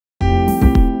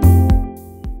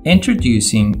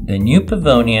Introducing the new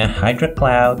Pevonia Hydra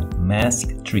Cloud Mask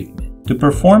Treatment. To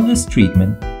perform this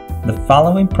treatment, the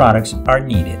following products are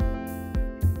needed: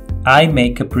 eye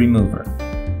makeup remover,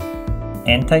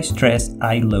 anti-stress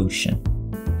eye lotion,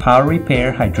 Power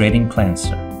Repair Hydrating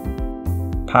Cleanser,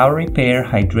 Power Repair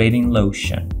Hydrating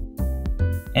Lotion,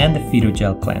 and the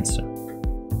Phytogel Cleanser.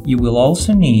 You will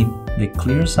also need the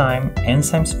Clearzyme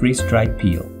Enzymes Freeze-Dried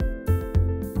Peel,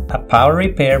 a Power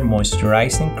Repair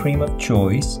Moisturizing Cream of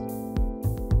choice,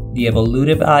 the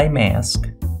Evolutive Eye Mask,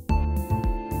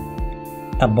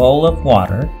 a bowl of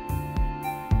water,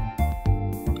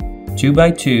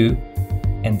 2x2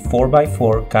 and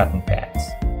 4x4 cotton pads,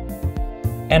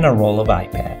 and a roll of eye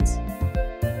pads.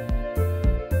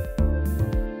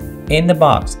 In the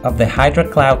box of the Hydra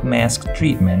Cloud Mask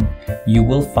Treatment, you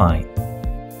will find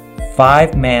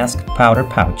 5 mask powder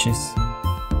pouches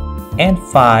and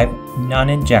 5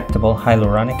 non-injectable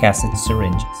hyaluronic acid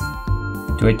syringes.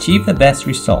 To achieve the best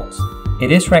results,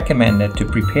 it is recommended to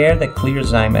prepare the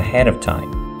Clearzyme ahead of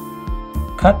time.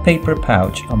 Cut paper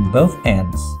pouch on both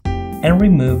ends and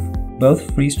remove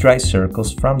both freeze-dry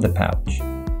circles from the pouch.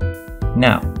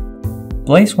 Now,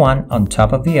 place one on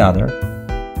top of the other,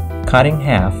 cut in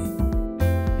half,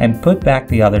 and put back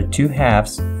the other 2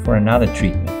 halves for another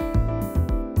treatment.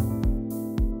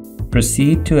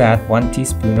 Proceed to add 1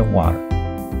 teaspoon of water.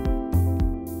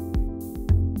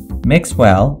 Mix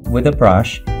well with a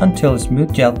brush until a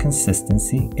smooth gel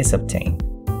consistency is obtained.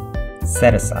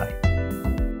 Set aside.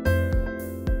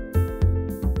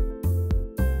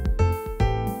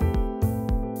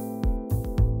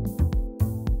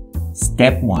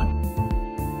 Step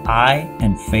 1. Eye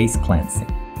and face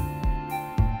cleansing.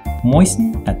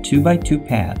 Moisten a 2x2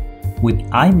 pad with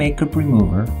eye makeup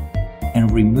remover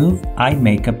and remove eye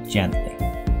makeup gently.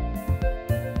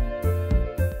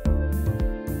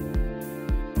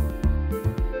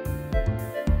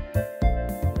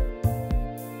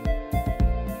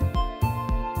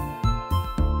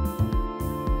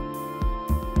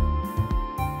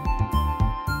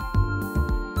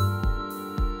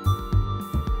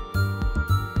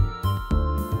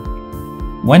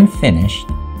 When finished,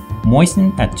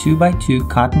 moisten a 2x2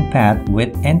 cotton pad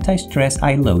with anti-stress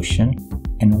eye lotion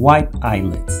and wipe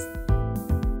eyelids.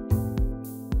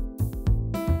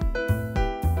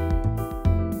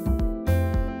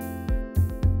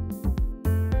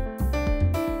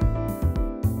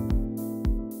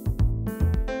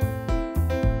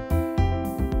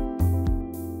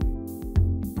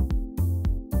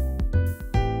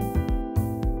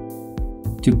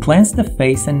 To cleanse the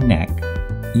face and neck,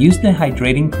 use the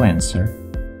hydrating cleanser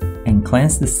and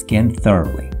cleanse the skin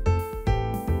thoroughly.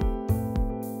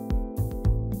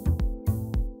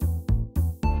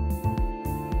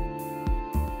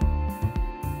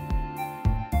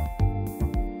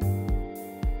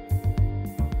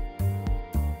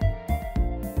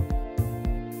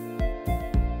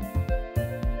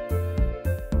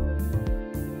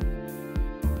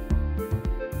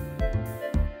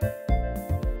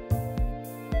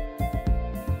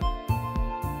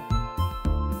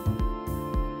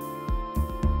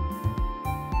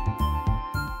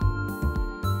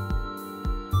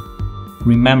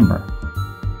 Remember,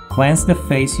 cleanse the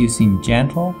face using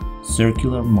gentle,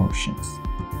 circular motions.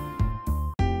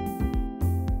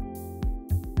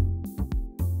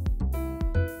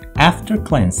 After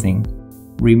cleansing,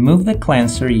 remove the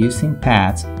cleanser using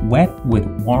pads wet with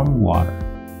warm water.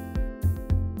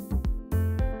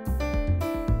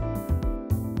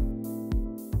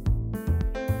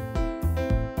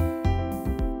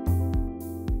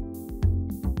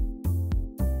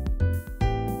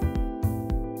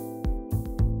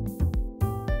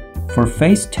 For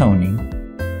face toning,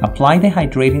 apply the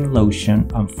hydrating lotion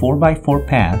on 4x4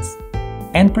 pads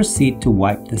and proceed to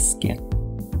wipe the skin.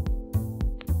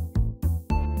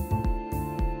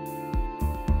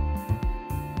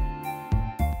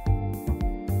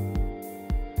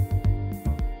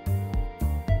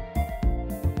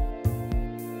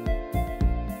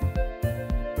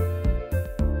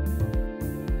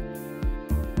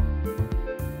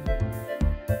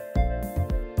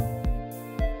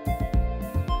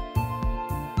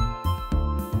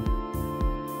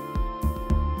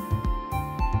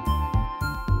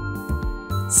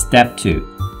 Step 2.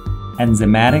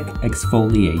 Enzymatic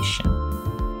exfoliation.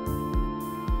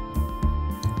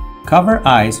 Cover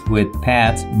eyes with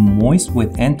pads moist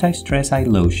with anti-stress eye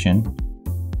lotion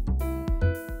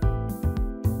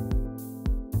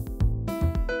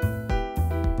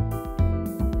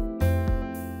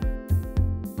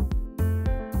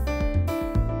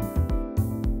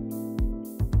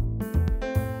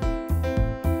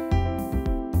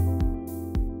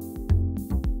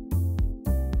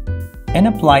and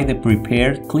apply the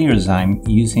prepared Clearzyme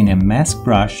using a mask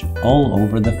brush all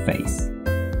over the face.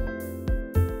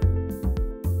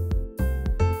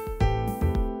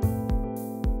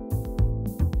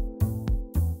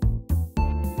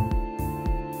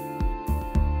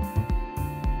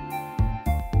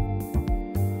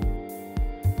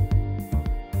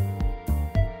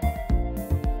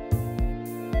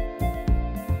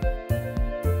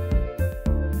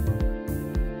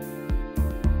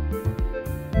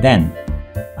 Then,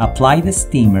 apply the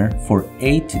steamer for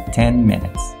 8 to 10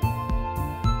 minutes.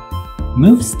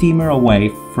 Move steamer away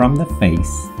from the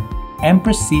face and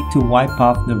proceed to wipe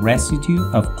off the residue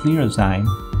of Clearzyme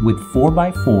with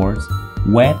 4x4s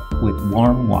wet with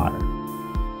warm water.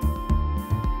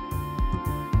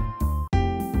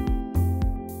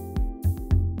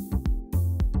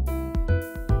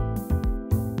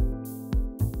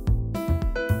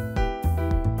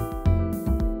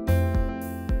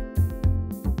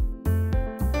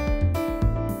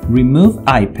 Remove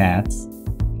eye pads,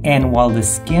 and while the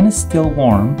skin is still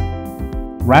warm,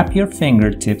 wrap your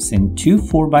fingertips in 2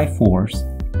 4x4s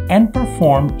and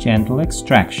perform gentle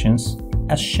extractions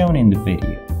as shown in the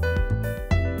video.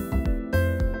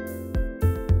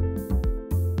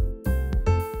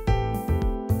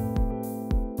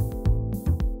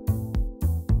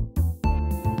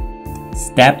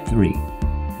 Step 3.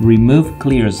 Remove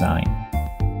Clearzyme.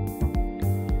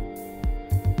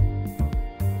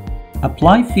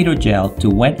 Apply Phytogel to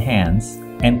wet hands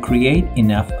and create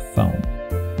enough foam.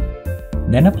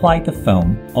 Then apply the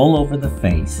foam all over the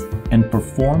face and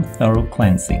perform thorough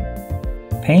cleansing.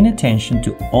 Paying attention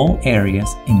to all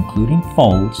areas, including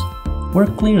folds, where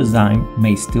Clearzyme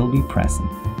may still be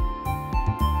present.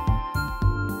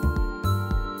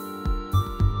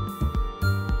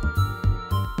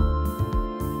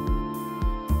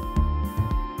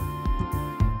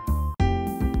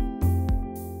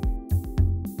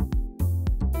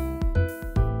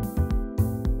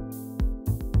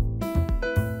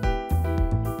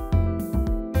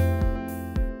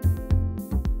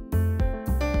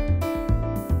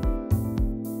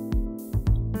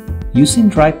 Using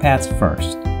dry pads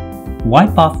first,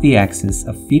 wipe off the excess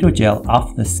of Phytogel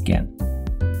off the skin.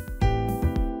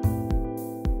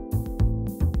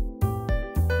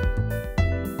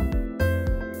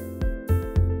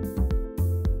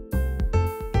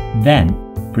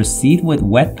 Then, proceed with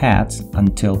wet pads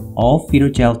until all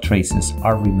Phytogel traces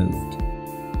are removed.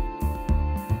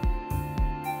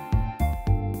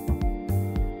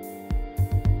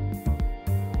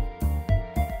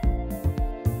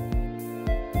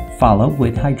 Follow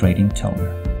with hydrating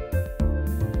toner.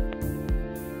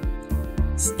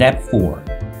 Step 4.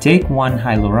 Take one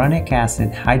hyaluronic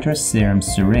acid Hydra serum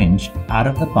syringe out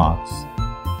of the box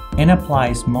and apply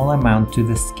a small amount to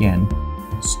the skin,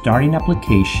 starting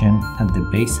application at the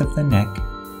base of the neck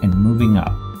and moving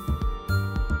up.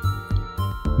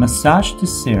 Massage the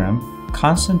serum,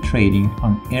 concentrating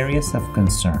on areas of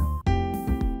concern.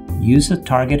 Use a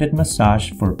targeted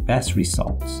massage for best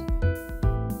results.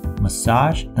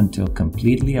 Massage until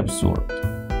completely absorbed.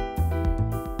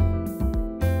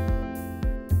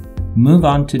 Move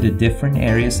on to the different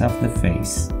areas of the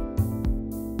face.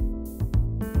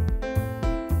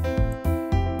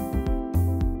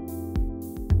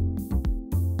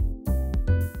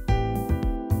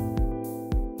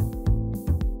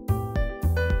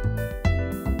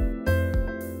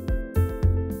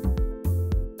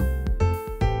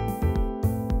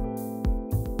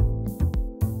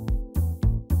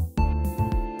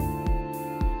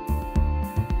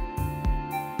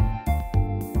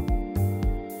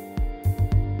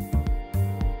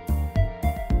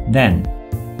 Then,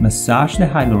 massage the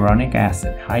hyaluronic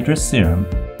acid Hydra serum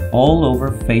all over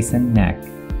face and neck,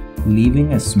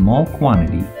 leaving a small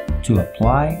quantity to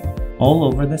apply all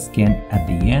over the skin at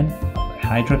the end of the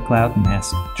Hydra Cloud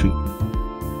Mask treatment.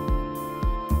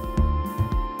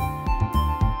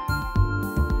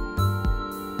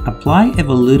 Apply a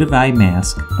evolutive eye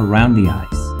mask around the eyes.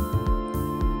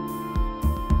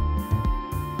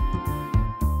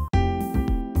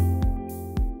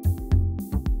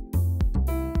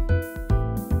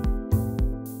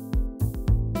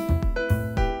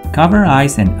 Cover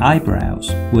eyes and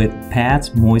eyebrows with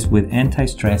pads moist with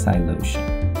anti-stress eye lotion.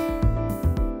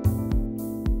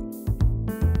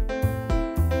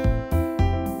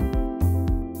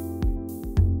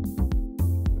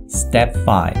 Step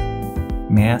 5.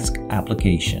 Mask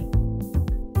application.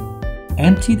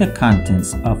 Empty the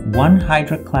contents of one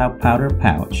Hydra Cloud powder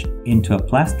pouch into a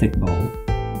plastic bowl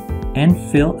and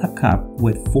fill a cup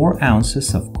with 4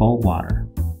 ounces of cold water.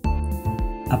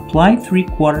 Apply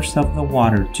 3/4 of the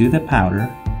water to the powder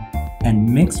and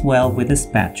mix well with a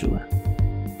spatula.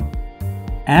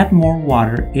 Add more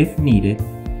water if needed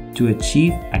to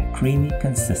achieve a creamy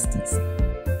consistency.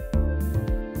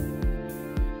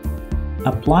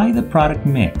 Apply the product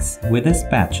mix with a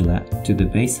spatula to the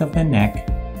base of the neck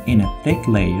in a thick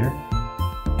layer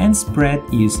and spread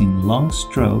using long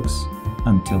strokes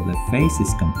until the face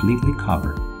is completely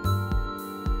covered.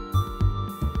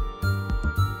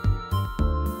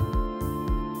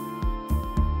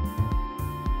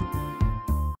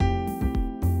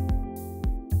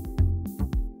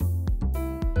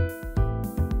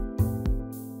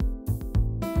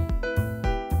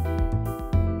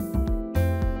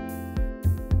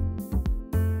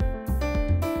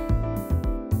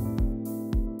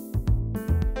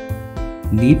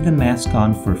 Leave the mask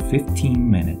on for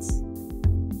 15 minutes.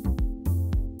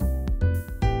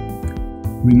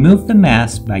 Remove the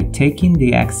mask by taking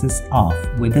the excess off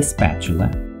with a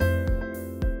spatula.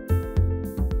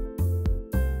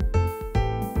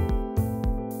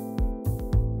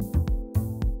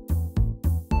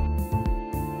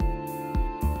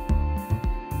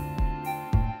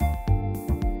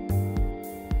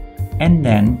 And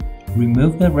then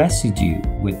remove the residue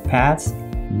with pads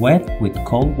wet with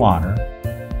cold water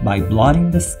by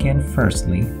blotting the skin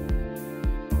firstly,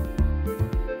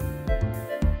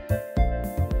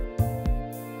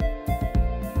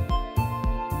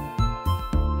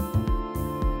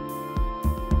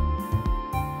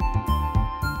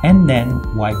 and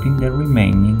then wiping the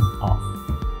remaining off.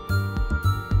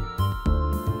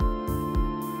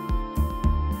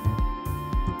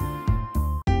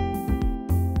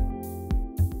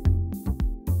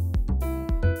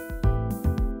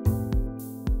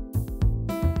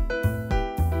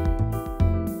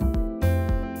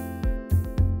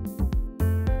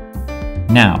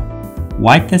 Now,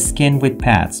 wipe the skin with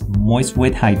pads moist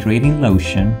with hydrating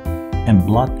lotion and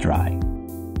blot dry.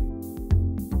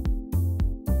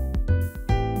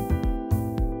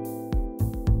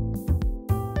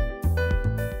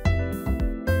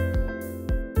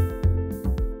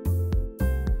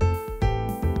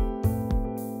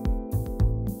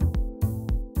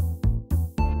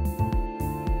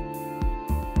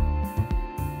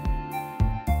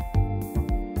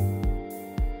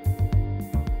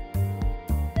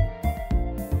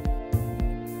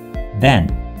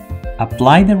 Then,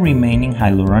 apply the remaining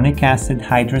hyaluronic acid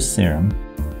Hydra serum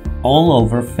all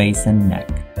over face and neck.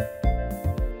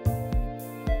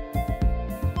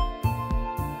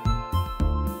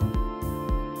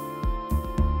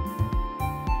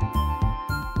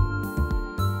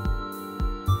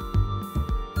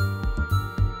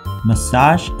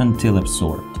 Massage until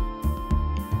absorbed.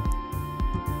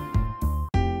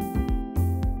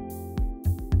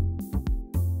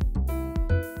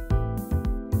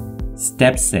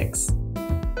 Step 6.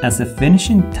 As a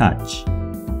finishing touch,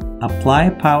 apply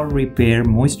a Power Repair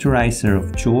moisturizer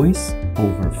of choice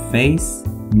over face,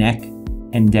 neck,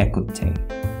 and décolleté.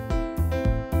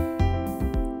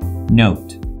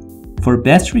 Note: for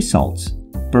best results,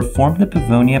 perform the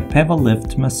Pevonia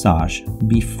Lift massage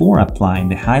before applying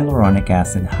the hyaluronic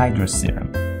acid Hydra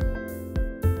serum.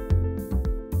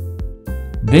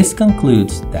 This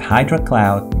concludes the Hydra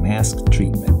Cloud Mask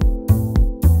Treatment.